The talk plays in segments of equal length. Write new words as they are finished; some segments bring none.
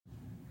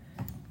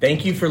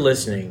Thank you for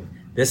listening.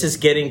 This is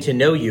Getting to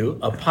Know You,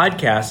 a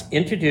podcast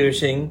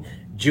introducing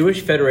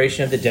Jewish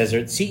Federation of the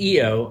Desert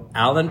CEO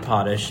Alan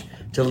Potash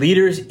to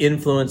leaders,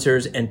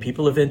 influencers, and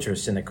people of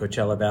interest in the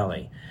Coachella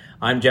Valley.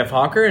 I'm Jeff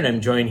Hawker, and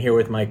I'm joined here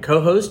with my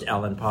co-host,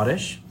 Alan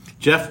Potash.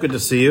 Jeff, good to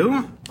see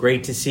you.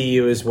 Great to see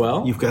you as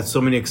well. You've got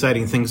so many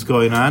exciting things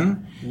going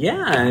on.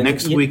 Yeah.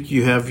 Next week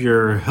you have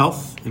your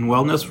health and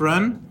wellness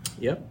run.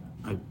 Yep.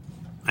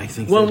 I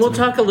think. Well, we'll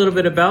talk a little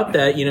bit about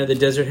that. You know, the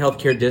Desert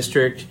Healthcare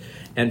District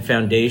and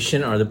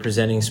Foundation are the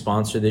presenting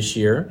sponsor this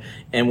year.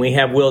 And we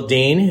have Will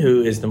Dean,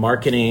 who is the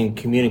Marketing and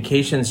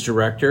Communications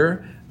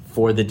Director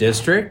for the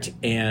district.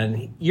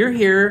 And you're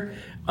here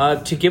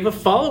to give a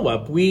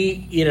follow-up.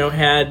 We,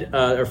 had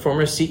our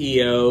former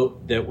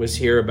CEO that was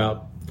here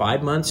about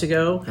 5 months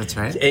ago. That's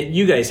right. And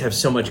you guys have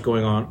so much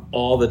going on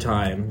all the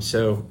time.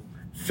 So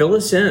fill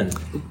us in.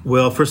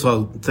 Well, first of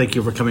all, thank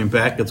you for coming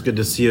back. It's good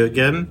to see you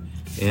again.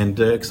 And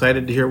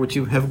excited to hear what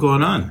you have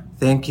going on.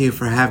 Thank you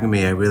for having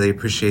me. I really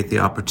appreciate the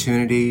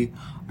opportunity.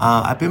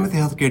 I've been with the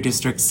Healthcare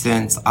District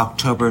since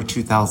October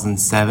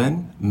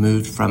 2007,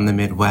 moved from the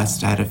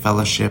Midwest. I had a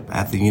fellowship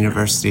at the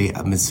University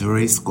of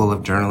Missouri School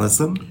of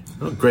Journalism.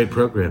 Oh, great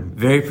program.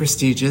 Very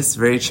prestigious,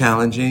 very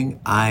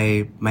challenging.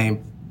 My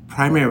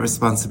primary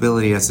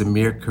responsibility as a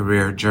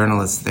mere-career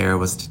journalist there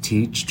was to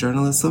teach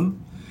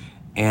journalism.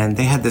 And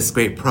they had this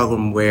great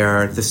program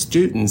where the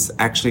students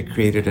actually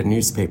created a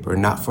newspaper,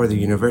 not for the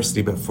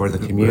university, but for the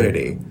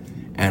community.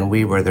 And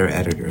we were their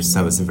editors.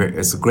 So it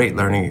was a great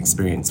learning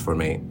experience for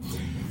me.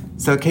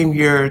 So I came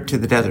here to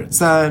the Desert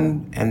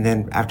Sun, and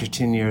then after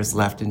 10 years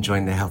left and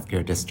joined the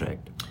Healthcare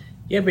District.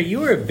 Yeah, but you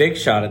were a big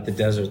shot at the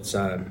Desert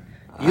Sun.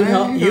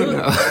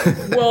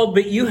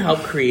 But you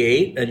helped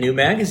create a new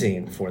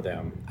magazine for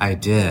them. I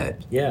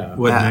did. Yeah.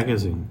 What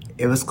magazine?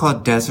 It was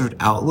called Desert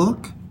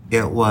Outlook.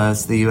 It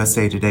was the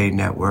USA Today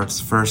Network's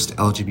first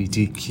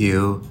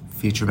LGBTQ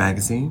feature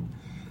magazine.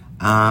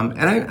 And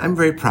I'm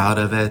very proud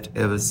of it.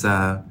 It was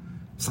a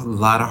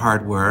lot of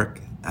hard work.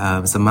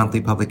 It was a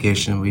monthly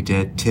publication. We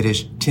did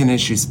 10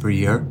 issues per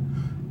year.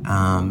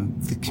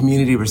 The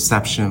community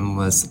reception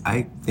was,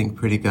 I think,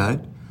 pretty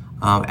good.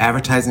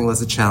 Advertising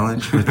was a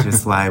challenge, which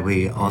is why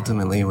we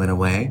ultimately went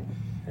away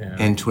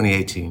in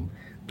 2018.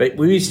 But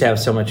we used to have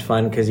so much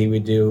fun because he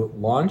would do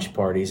launch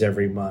parties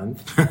every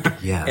month.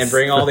 Yes. And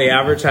bring all the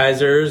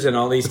advertisers and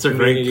all these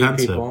community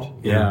people.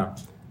 Yeah.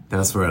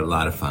 Those were a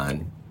lot of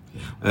fun.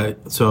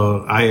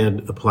 So I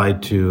had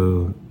applied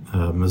to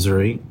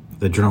Missouri,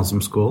 the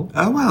journalism school.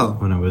 Oh, wow.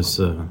 When I was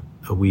a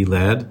wee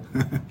lad.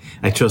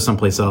 I chose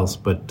someplace else,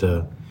 but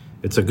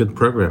it's a good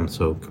program.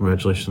 So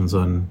congratulations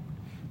on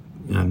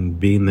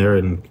being there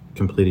and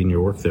completing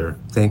your work there.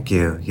 Thank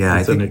you.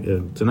 Yeah,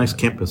 it's a nice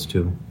campus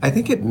too. I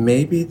think it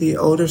may be the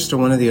oldest or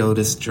one of the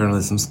oldest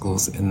journalism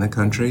schools in the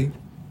country.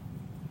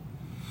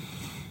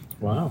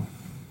 Wow,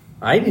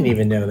 I didn't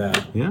even know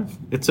that. Yeah,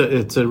 it's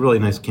a really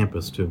nice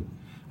campus too.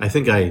 I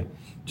think I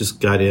just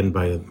got in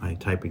by my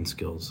typing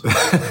skills.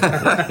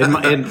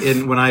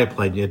 and when I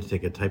applied, you had to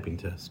take a typing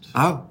test.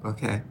 Oh,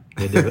 okay.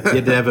 You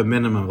had to have a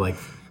minimum of like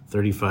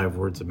 35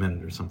 words a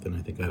minute or something.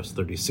 I think I was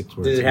 36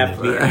 words a minute. Did it have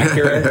to be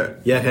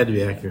accurate? Yeah, it had to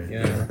be accurate.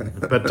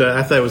 Yeah. But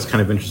I thought it was kind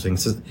of interesting.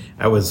 So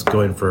I was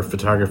going for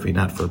photography,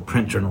 not for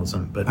print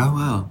journalism. But,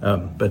 oh,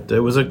 wow. But it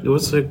was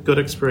a good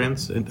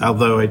experience,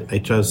 although I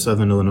chose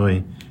Southern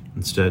Illinois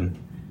instead.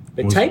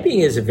 But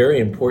typing is a very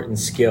important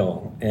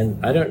skill,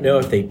 and I don't know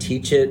if they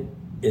teach it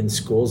in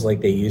schools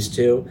like they used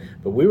to,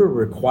 but we were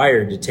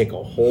required to take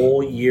a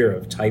whole year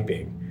of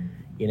typing,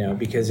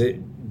 because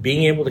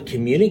being able to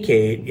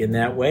communicate in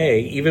that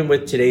way, even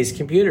with today's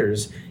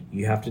computers,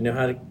 you have to know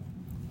how to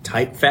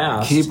type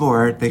fast.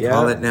 Keyboard, they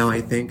call it now, I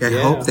think. I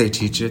hope they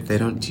teach it. They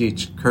don't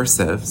teach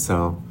cursive,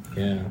 so.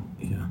 Yeah.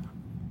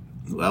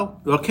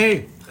 Well,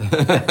 okay.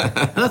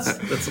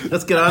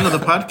 Let's get on to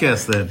the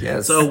podcast then.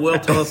 Yes. So, Will,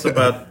 tell us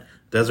about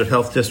Desert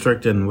Health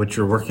District and what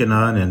you're working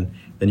on, and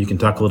then you can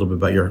talk a little bit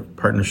about your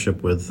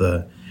partnership with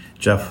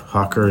Jeff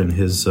Hawker and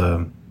his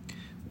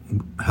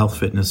health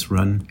fitness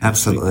run.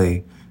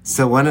 Absolutely.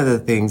 So one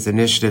of the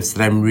initiatives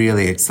that I'm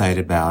really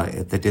excited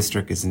about, the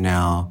district is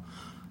now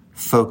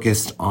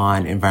focused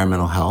on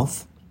environmental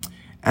health.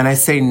 And I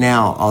say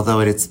now, although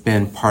it's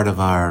been part of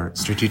our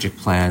strategic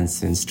plan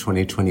since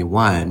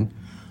 2021,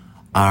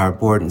 our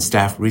board and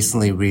staff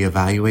recently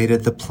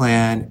reevaluated the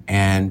plan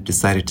and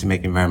decided to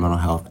make environmental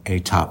health a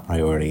top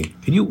priority.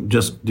 Can you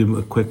just do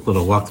a quick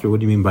little walkthrough?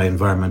 What do you mean by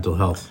environmental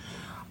health?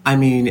 I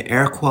mean,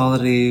 air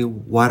quality,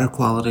 water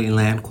quality,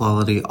 land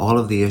quality, all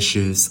of the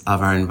issues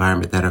of our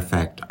environment that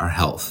affect our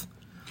health.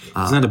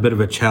 Isn't that a bit of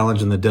a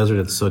challenge in the desert?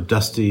 It's so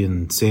dusty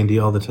and sandy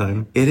all the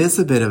time. It is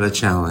a bit of a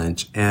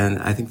challenge, and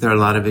I think there are a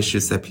lot of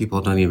issues that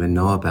people don't even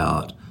know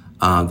about.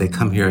 They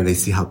come here and they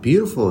see how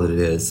beautiful it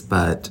is,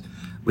 but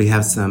we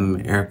have some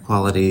air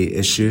quality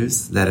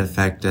issues that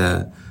affect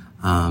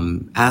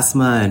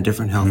asthma and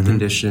different health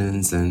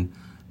conditions, and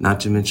not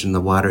to mention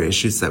the water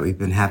issues that we've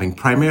been having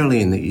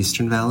primarily in the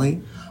Eastern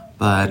Valley.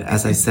 But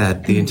as I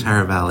said, the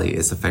entire valley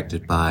is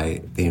affected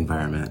by the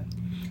environment.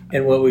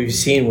 And what we've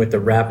seen with the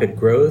rapid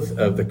growth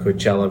of the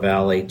Coachella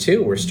Valley,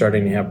 too, we're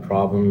starting to have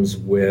problems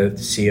with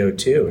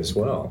CO2 as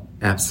well.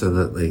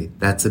 Absolutely.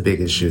 That's a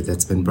big issue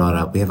that's been brought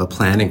up. We have a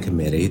planning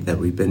committee that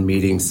we've been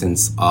meeting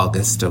since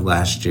August of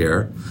last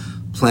year,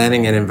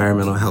 planning an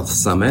environmental health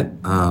summit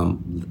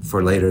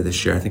for later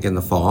this year, I think in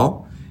the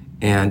fall.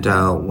 And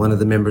one of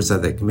the members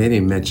of that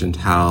committee mentioned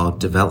how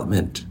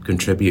development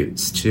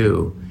contributes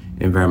to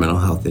environmental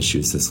health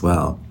issues as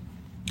well.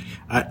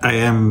 I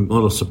am a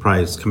little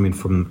surprised coming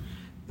from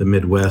the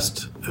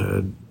Midwest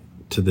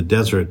to the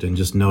desert and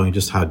just knowing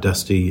just how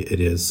dusty it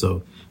is.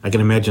 So I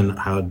can imagine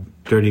how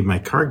dirty my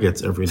car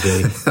gets every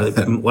day.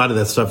 A lot of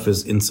that stuff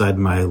is inside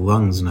my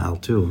lungs now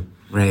too.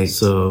 Right.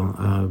 So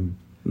a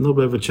little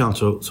bit of a challenge.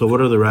 So what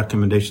are the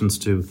recommendations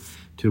to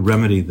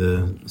remedy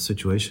the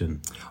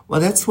situation? Well,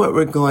 that's what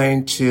we're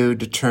going to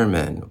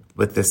determine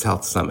with this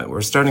health summit.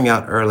 We're starting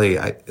out early.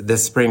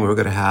 This spring, we're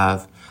going to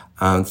have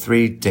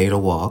 3 data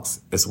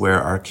walks is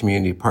where our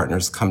community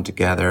partners come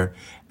together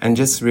and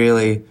just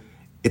really,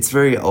 it's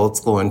very old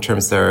school in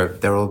terms there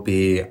will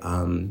be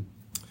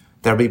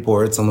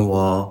boards on the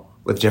wall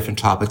with different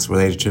topics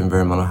related to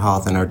environmental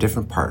health, and our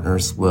different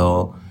partners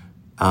will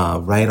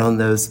write on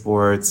those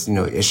boards,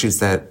 issues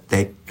that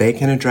they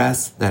can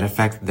address that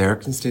affect their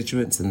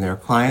constituents and their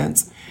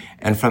clients.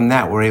 And from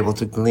that, we're able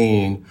to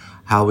glean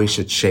how we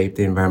should shape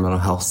the Environmental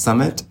Health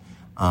Summit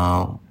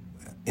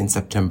in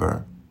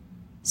September.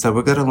 So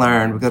we're going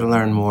to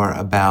learn more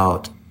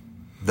about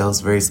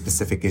those very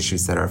specific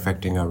issues that are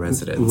affecting our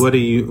residents. What are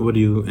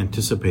you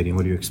anticipating?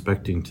 What are you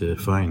expecting to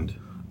find?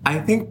 I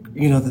think,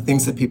 the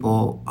things that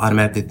people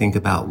automatically think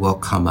about will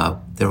come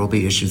up. There will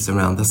be issues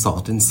around the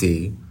Salton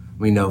Sea.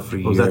 We know for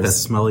years. Was that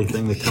smelly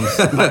thing that comes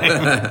to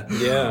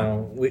mind? Yeah,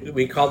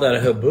 we call that a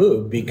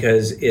haboob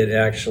because it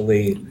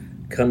actually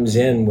comes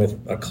in with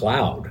a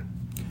cloud.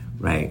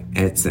 Right.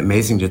 It's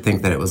amazing to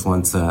think that it was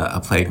once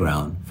a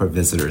playground for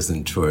visitors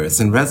and tourists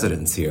and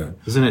residents here.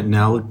 Isn't it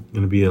now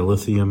going to be a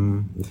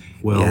lithium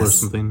well or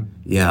something?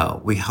 Yeah,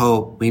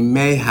 we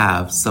may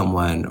have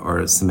someone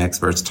or some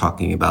experts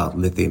talking about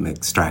lithium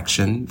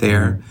extraction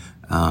there.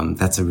 Mm-hmm.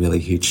 That's a really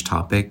huge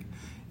topic,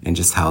 and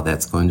just how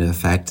that's going to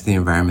affect the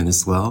environment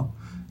as well.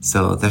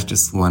 So that's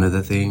just one of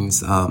the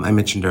things. I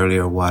mentioned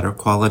earlier water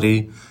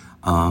quality.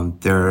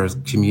 There are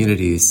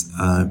communities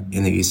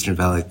in the Eastern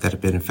Valley that have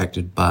been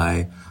affected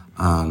by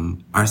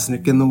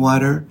arsenic in the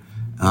water.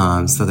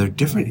 So there are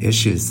different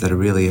issues that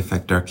really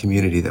affect our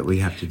community that we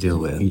have to deal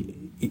with.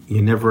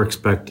 You never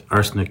expect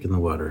arsenic in the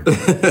water.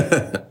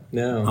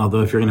 No.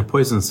 Although if you're going to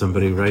poison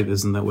somebody, right,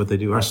 isn't that what they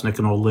do? Arsenic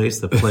and old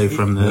lace, that play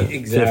from the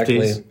exactly.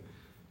 50s?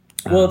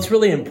 Well, it's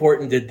really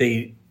important that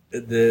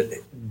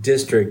the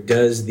district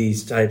does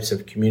these types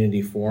of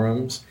community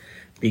forums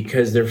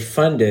because they're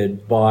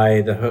funded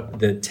by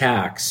the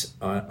tax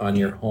on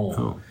your home.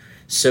 Oh.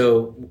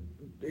 So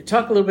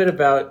talk a little bit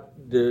about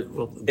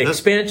the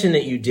expansion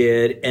that you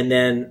did, and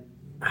then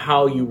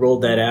how you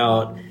rolled that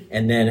out,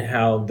 and then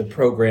how the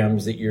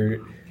programs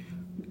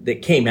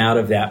that came out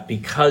of that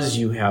because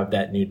you have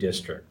that new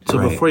district. So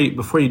right.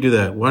 before you do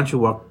that, why don't you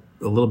walk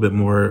a little bit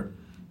more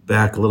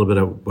back, a little bit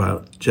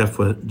about Jeff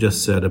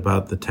just said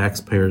about the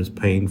taxpayers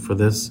paying for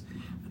this,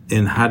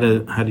 and how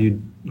do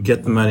you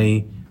get the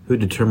money? Who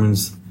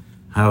determines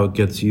how it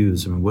gets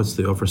used? I mean, what's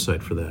the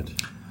oversight for that?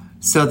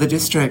 So the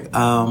district,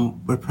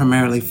 we're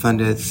primarily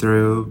funded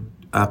through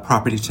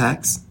property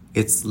tax.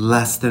 It's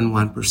less than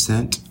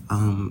 1%.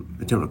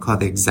 I don't recall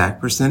the exact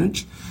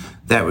percentage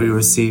that we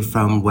receive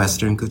from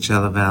Western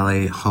Coachella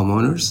Valley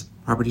homeowners'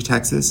 property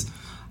taxes.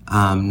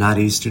 Not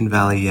Eastern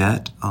Valley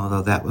yet,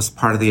 although that was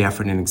part of the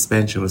effort in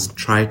expansion, was to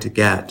try to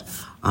get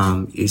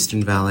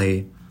Eastern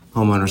Valley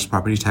homeowners'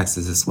 property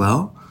taxes as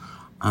well.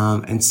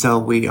 And so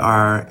we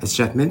are, as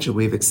Jeff mentioned,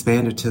 we've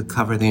expanded to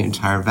cover the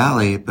entire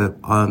valley, but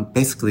on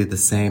basically the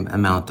same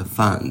amount of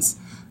funds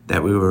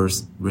that we were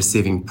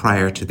receiving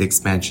prior to the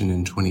expansion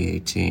in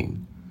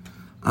 2018.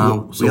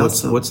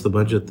 So what's the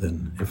budget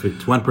then? If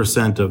it's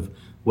 1% of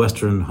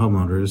Western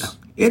homeowners?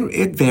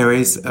 It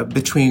varies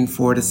between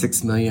 $4 to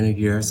 $6 million a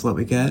year is what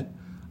we get.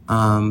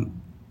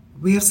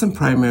 We have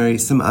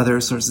some other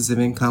sources of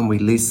income. We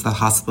lease the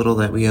hospital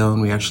that we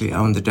own. We actually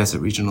own the Desert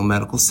Regional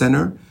Medical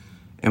Center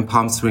in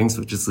Palm Springs,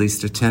 which is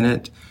leased to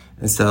tenant.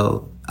 And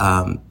so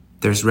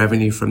there's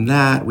revenue from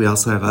that. We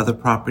also have other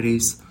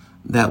properties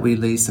that we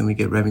lease, and we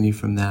get revenue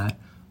from that.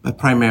 But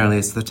primarily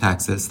it's the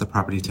taxes, the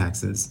property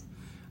taxes.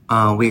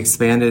 We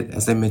expanded,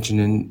 as I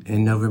mentioned,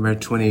 in November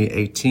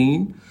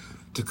 2018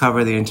 to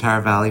cover the entire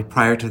valley.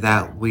 Prior to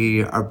that,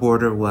 our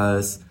border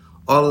was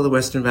all of the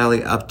Western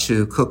Valley up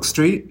to Cook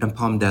Street and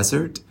Palm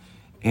Desert.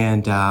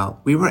 And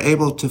we were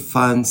able to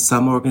fund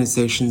some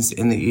organizations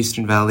in the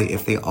Eastern Valley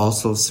if they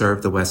also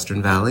served the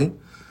Western Valley.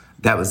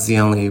 That was the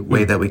only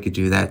way that we could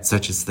do that,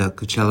 such as the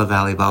Coachella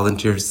Valley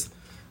Volunteers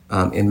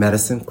in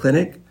Medicine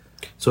Clinic.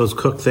 So is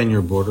Cook then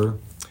your border?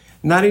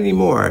 Not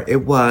anymore.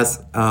 It was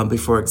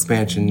before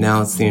expansion.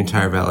 Now it's the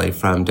entire valley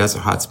from Desert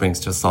Hot Springs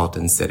to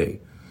Salton City.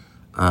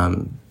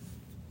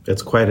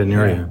 That's quite an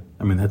area. Yeah.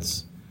 I mean,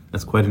 that's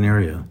quite an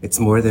area. It's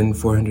more than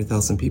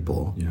 400,000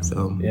 people. Yeah.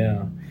 So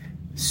yeah.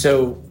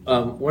 So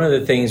one of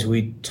the things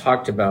we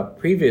talked about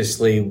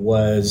previously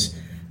was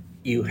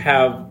you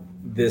have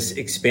this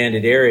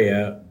expanded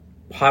area,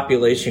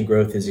 population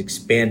growth is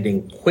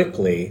expanding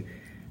quickly.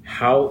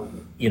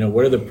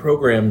 What are the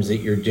programs that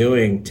you're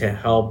doing to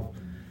help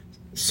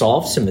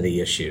solve some of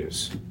the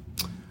issues?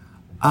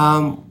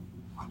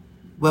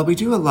 Well, we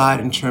do a lot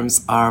in terms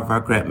of our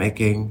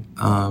grant-making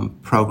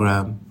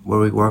program, where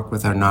we work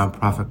with our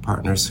nonprofit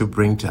partners who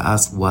bring to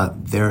us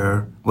what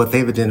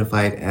they've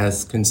identified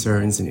as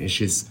concerns and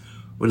issues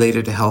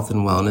related to health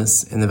and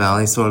wellness in the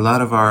Valley. So a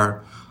lot of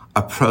our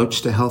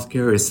approach to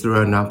healthcare is through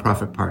our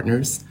nonprofit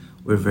partners.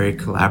 We're very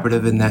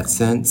collaborative in that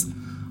sense.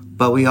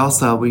 But we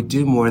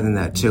do more than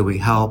that too. We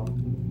help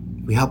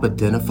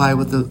identify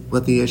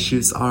what the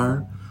issues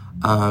are,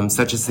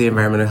 such as the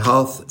Environmental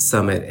Health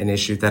Summit, an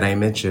issue that I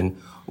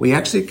mentioned. We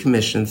actually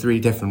commissioned 3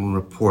 different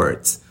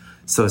reports.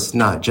 So it's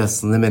not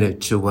just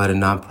limited to what a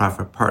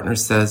nonprofit partner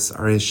says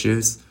are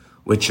issues,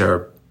 which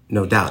are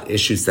no doubt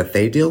issues that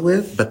they deal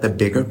with, but the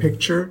bigger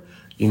picture,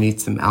 you need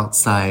some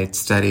outside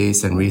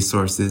studies and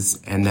resources,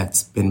 and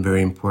that's been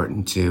very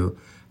important to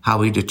how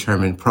we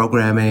determine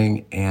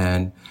programming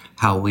and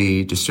how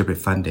we distribute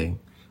funding.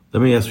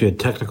 Let me ask you a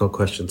technical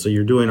question. So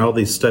you're doing all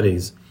these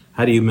studies.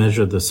 How do you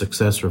measure the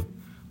success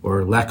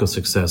or lack of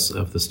success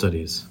of the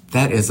studies?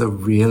 That is a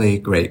really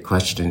great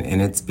question,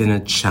 and it's been a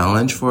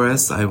challenge for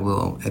us. I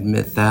will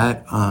admit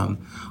that.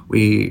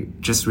 We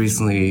just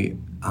recently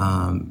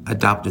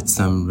adopted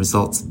some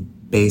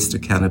results-based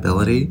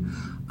accountability,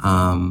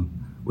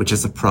 which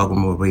is a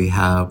program where we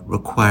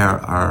require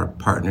our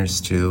partners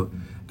to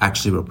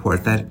actually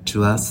report that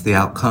to us, the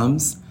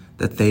outcomes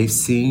that they've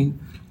seen.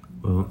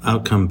 Well,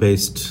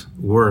 outcome-based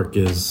work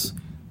is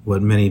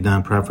what many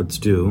nonprofits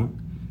do.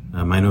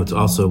 I know it's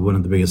also one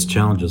of the biggest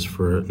challenges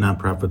for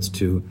nonprofits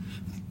to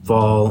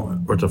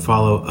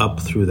follow up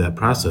through that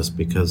process,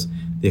 because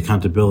the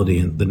accountability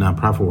in the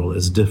nonprofit world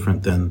is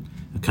different than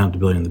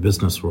accountability in the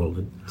business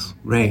world.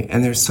 Right,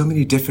 and there's so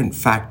many different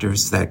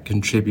factors that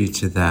contribute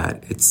to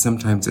that.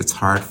 Sometimes it's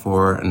hard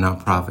for a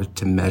nonprofit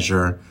to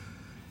measure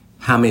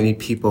how many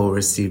people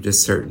received a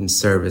certain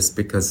service,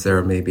 because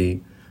there may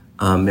be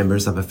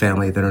members of a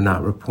family that are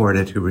not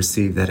reported who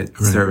received that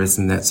service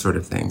and that sort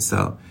of thing.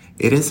 So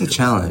it is a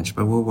challenge,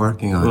 but we're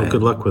working on it. Well,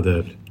 good luck with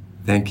it.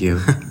 Thank you.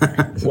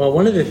 Well,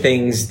 one of the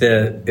things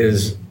that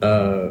is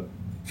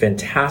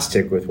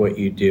fantastic with what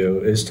you do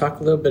is talk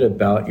a little bit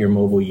about your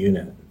mobile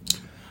unit.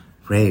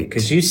 Great.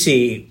 Because you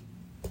see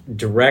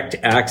direct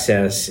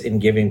access in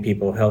giving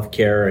people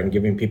healthcare and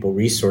giving people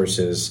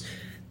resources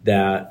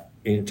that,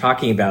 in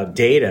talking about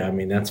data, I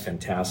mean, that's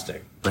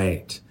fantastic.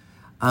 Right.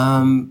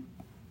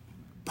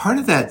 Part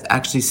of that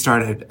actually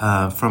started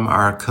from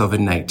our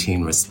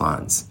COVID-19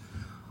 response.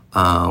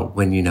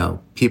 When,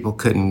 people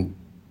couldn't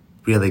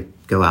really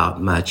go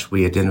out much,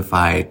 we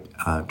identified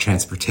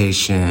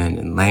transportation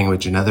and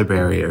language and other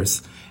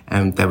barriers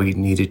and that we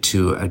needed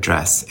to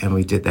address. And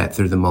we did that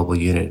through the mobile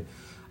unit.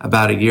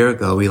 About a year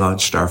ago, we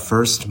launched our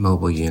first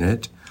mobile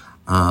unit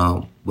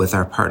with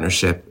our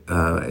partnership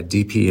at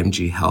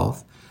DPMG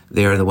Health.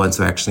 They are the ones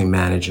who actually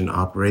manage and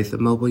operate the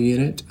mobile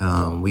unit.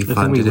 I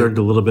think we learned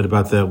a little bit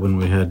about that when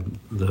we had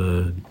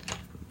the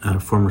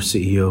former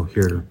CEO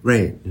here.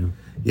 Right.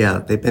 Yeah,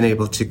 they've been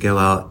able to go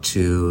out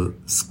to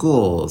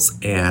schools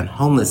and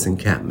homeless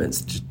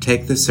encampments to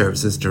take the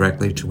services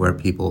directly to where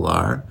people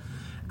are.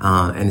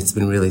 And it's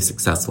been really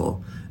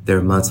successful. There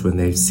are months when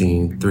they've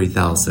seen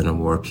 3,000 or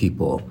more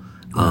people.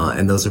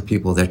 And those are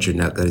people that you're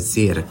not going to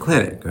see at a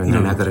clinic, or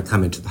they're not going to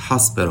come into the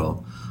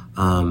hospital.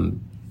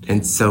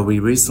 And so we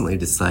recently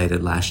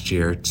decided last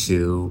year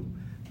to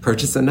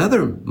purchase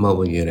another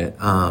mobile unit.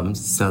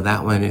 So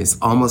that one is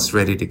almost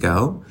ready to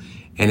go.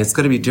 And it's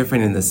going to be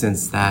different in the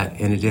sense that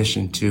in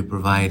addition to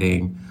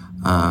providing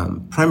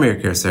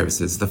primary care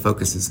services, the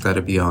focus is going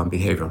to be on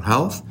behavioral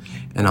health.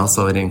 And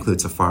also it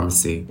includes a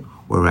pharmacy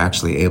where we're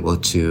actually able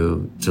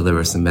to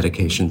deliver some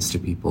medications to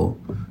people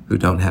who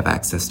don't have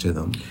access to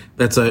them.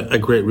 That's a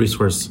great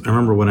resource. I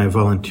remember when I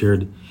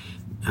volunteered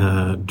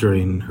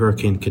during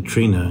Hurricane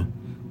Katrina,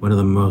 one of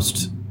the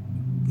most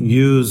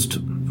used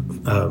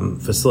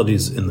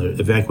facilities in the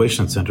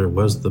evacuation center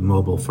was the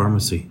mobile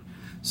pharmacy.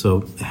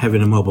 So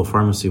having a mobile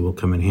pharmacy will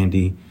come in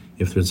handy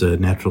if there's a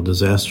natural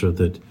disaster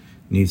that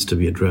needs to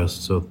be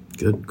addressed. So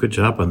good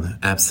job on that.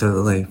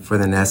 Absolutely. For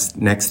the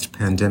next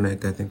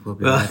pandemic, I think we'll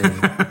be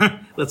ready.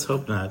 Let's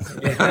hope not.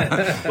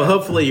 Well,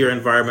 hopefully your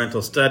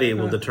environmental study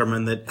will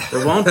determine that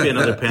there won't be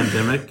another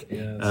pandemic.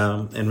 Yes.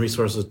 And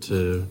resources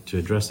to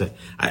address that.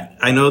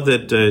 I know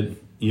that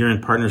you're in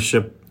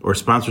partnership or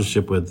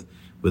sponsorship with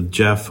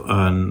Jeff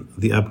on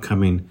the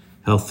upcoming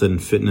Health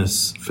and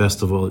Fitness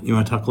Festival. You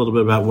want to talk a little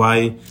bit about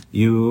why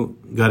you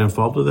got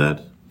involved with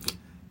that?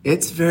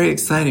 It's very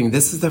exciting.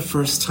 This is the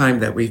first time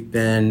that we've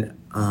been,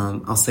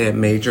 I'll say, a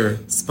major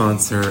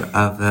sponsor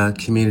of a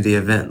community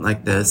event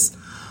like this.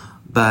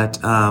 But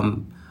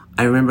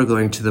I remember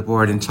going to the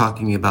board and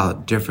talking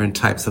about different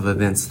types of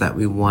events that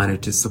we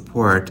wanted to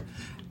support.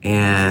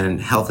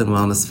 And Health and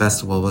Wellness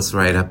Festival was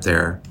right up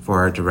there for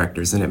our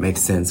directors, and it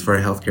makes sense for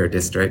a healthcare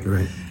district.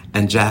 Right.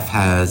 And Jeff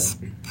has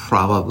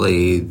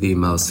probably one of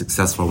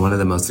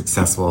the most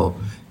successful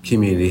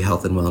community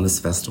health and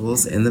wellness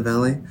festivals in the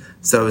Valley.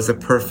 So it's a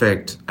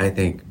perfect, I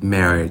think,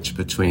 marriage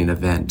between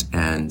event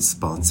and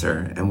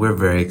sponsor. And we're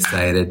very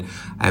excited.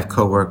 I have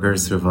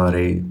coworkers who have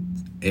already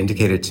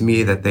indicated to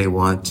me that they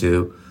want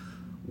to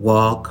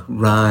walk,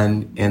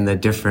 run in the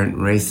different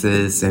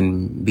races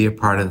and be a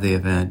part of the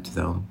event.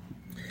 So,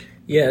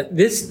 yeah,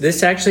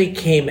 this actually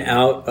came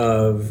out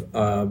of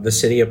the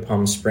city of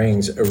Palm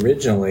Springs.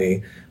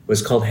 Originally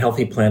was called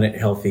Healthy Planet,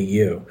 Healthy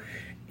You.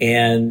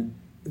 And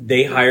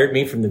they hired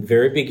me from the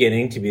very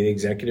beginning to be the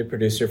executive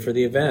producer for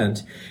the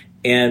event.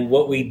 And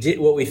what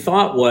we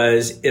thought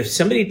was, if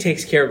somebody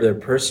takes care of their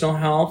personal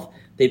health,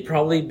 they'd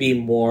probably be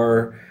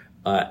more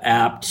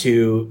apt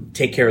to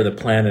take care of the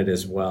planet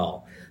as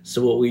well.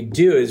 So what we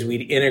do is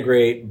we'd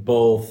integrate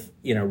both,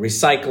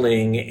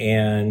 recycling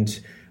and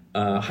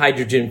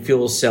hydrogen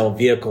fuel cell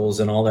vehicles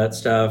and all that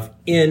stuff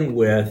in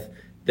with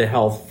the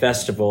health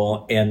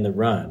festival and the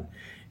run.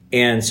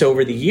 And so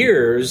over the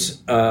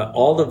years,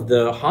 all of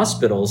the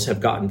hospitals have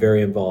gotten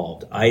very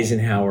involved.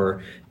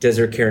 Eisenhower,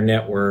 Desert Care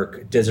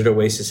Network, Desert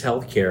Oasis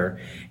Healthcare.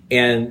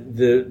 And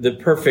the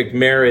perfect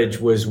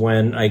marriage was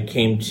when I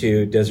came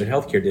to Desert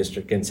Healthcare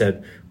District and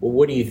said, well,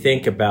 what do you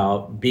think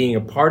about being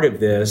a part of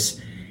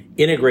this,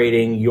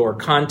 integrating your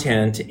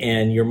content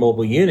and your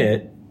mobile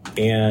unit?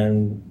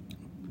 And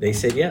they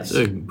said yes. It's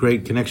a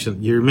great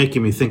connection. You're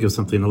making me think of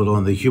something a little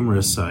on the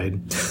humorous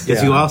side.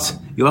 Because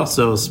you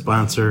also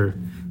sponsor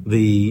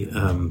the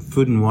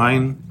Food and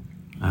Wine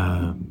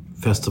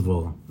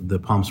Festival, the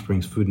Palm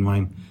Springs Food and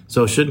Wine.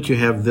 So shouldn't you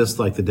have this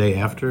like the day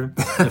after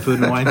the Food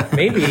and Wine?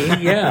 Maybe,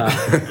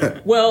 yeah.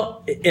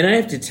 Well, and I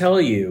have to tell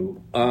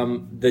you,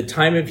 the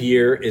time of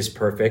year is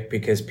perfect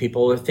because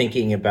people are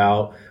thinking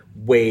about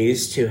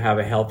ways to have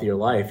a healthier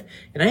life.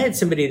 And I had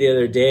somebody the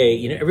other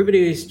day,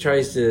 everybody always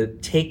tries to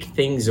take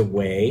things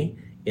away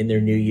in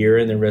their new year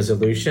and their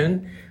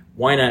resolution.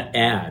 Why not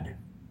add?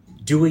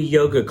 Do a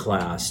yoga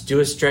class,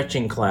 do a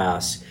stretching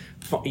class,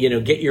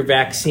 get your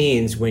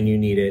vaccines when you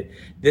need it.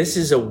 This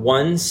is a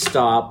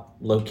one-stop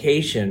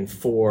location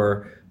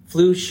for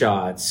flu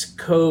shots,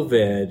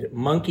 COVID,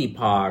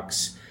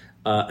 monkeypox,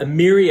 a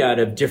myriad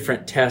of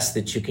different tests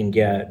that you can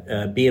get,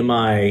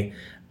 BMI,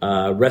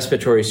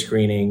 respiratory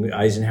screening,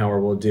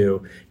 Eisenhower will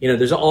do.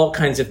 There's all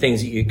kinds of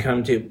things that you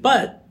come to,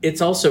 but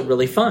it's also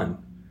really fun.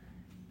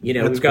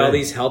 We've got all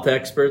these health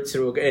experts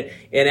and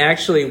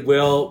actually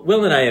Will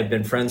and I have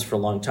been friends for a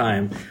long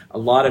time. A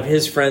lot of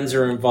his friends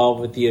are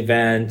involved with the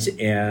event,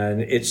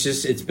 and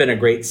it's been a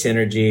great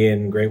synergy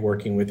and great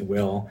working with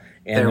Will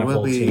and the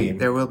whole team.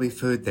 There will be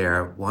food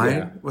there. Wine?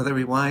 Yeah. Will there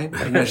be wine?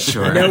 I'm not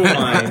sure. No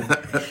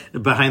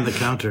wine. Behind the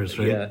counters,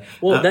 right? Yeah.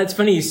 Well, that's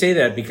funny you say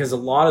that because a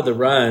lot of the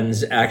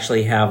runs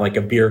actually have like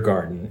a beer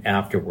garden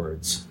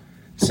afterwards.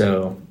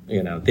 So,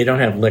 they don't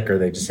have liquor,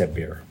 they just have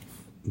beer.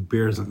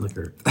 Beer isn't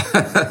liquor.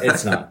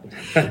 It's not.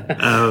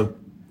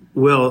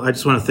 Will, I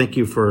just want to thank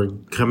you for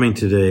coming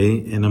today,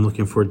 and I'm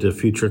looking forward to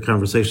future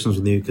conversations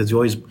with you because you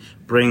always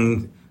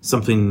bring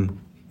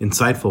something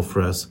insightful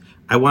for us.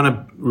 I want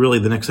to really,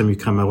 the next time you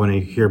come, I want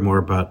to hear more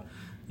about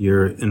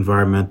your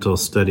environmental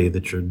study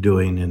that you're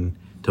doing and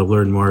to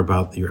learn more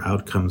about your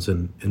outcomes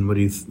and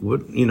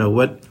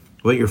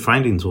what your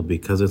findings will be,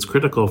 because it's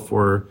critical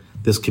for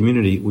this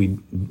community.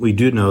 We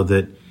do know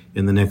that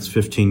in the next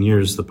 15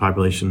 years, the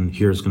population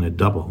here is going to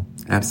double.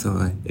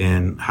 Absolutely.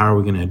 And how are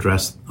we going to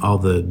address all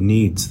the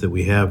needs that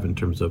we have in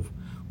terms of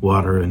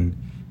water and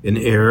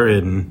air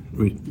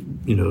and,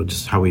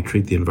 just how we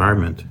treat the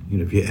environment?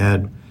 If you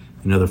add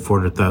another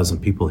 400,000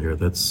 people here,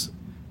 that's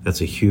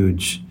a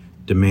huge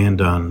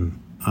demand on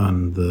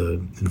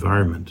the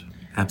environment.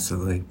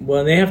 Absolutely.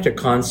 Well, they have to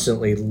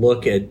constantly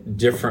look at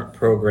different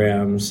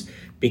programs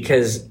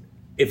because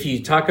if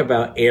you talk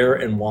about air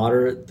and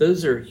water,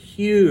 those are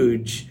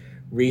huge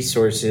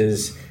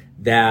resources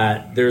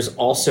that there's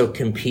also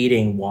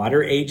competing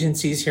water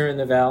agencies here in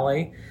the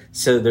Valley.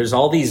 So there's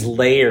all these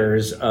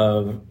layers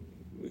of,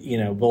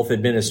 both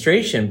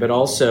administration, but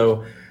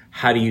also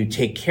how do you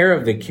take care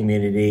of the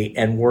community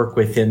and work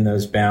within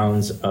those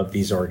bounds of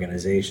these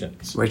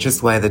organizations? Which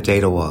is why the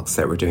data walks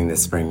that we're doing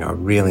this spring are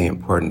really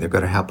important. They're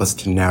going to help us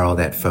to narrow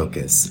that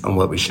focus on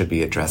what we should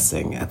be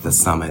addressing at the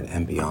summit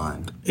and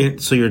beyond.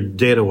 So your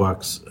data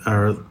walks,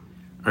 are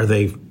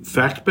they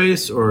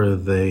fact-based or are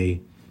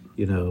they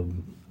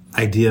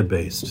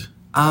idea-based?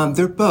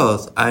 They're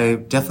both.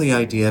 Definitely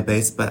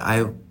idea-based, but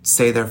I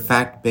say they're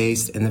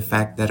fact-based in the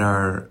fact that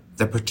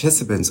the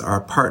participants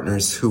are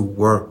partners who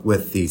work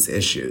with these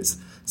issues.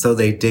 So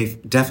they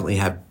definitely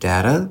have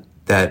data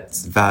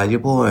that's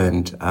valuable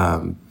and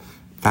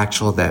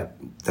factual that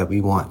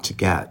we want to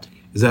get.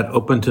 Is that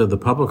open to the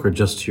public or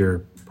just to your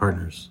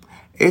partners?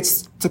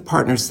 It's the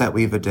partners that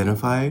we've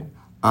identified.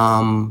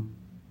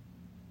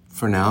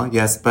 For now,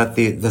 yes, but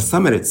the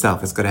summit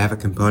itself is going to have a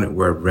component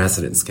where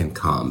residents can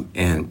come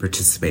and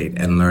participate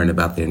and learn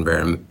about the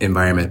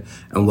environment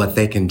and what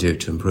they can do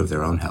to improve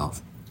their own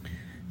health.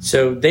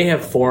 So they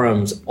have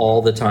forums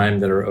all the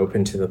time that are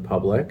open to the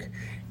public.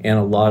 and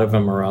a lot of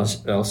them are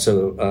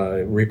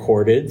also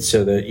recorded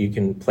so that you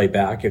can play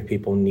back if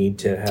people need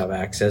to have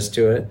access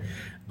to it.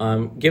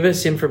 Give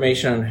us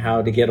information on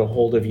how to get a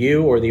hold of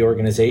you or the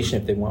organization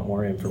if they want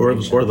more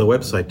information. Or the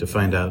website to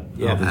find out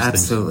all these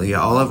absolutely. things.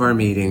 All of our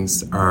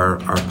meetings are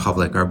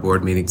public, our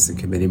board meetings and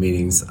committee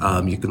meetings.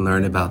 You can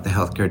learn about the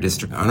healthcare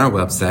district on our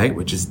website,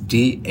 which is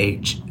dhcd.org.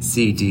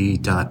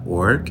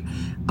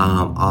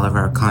 All of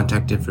our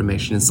contact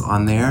information is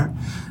on there.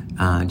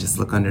 Just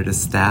look under the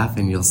staff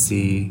and you'll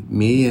see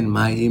me and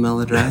my email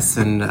address,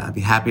 and I'd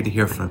be happy to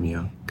hear from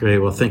you. Great.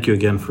 Well, thank you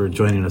again for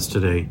joining us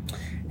today.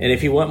 And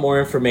if you want more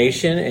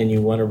information and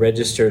you want to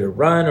register to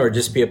run or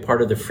just be a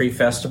part of the free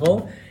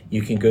festival,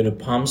 you can go to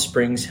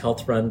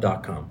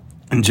PalmSpringsHealthRun.com.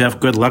 And Jeff,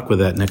 good luck with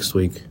that next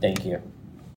week. Thank you.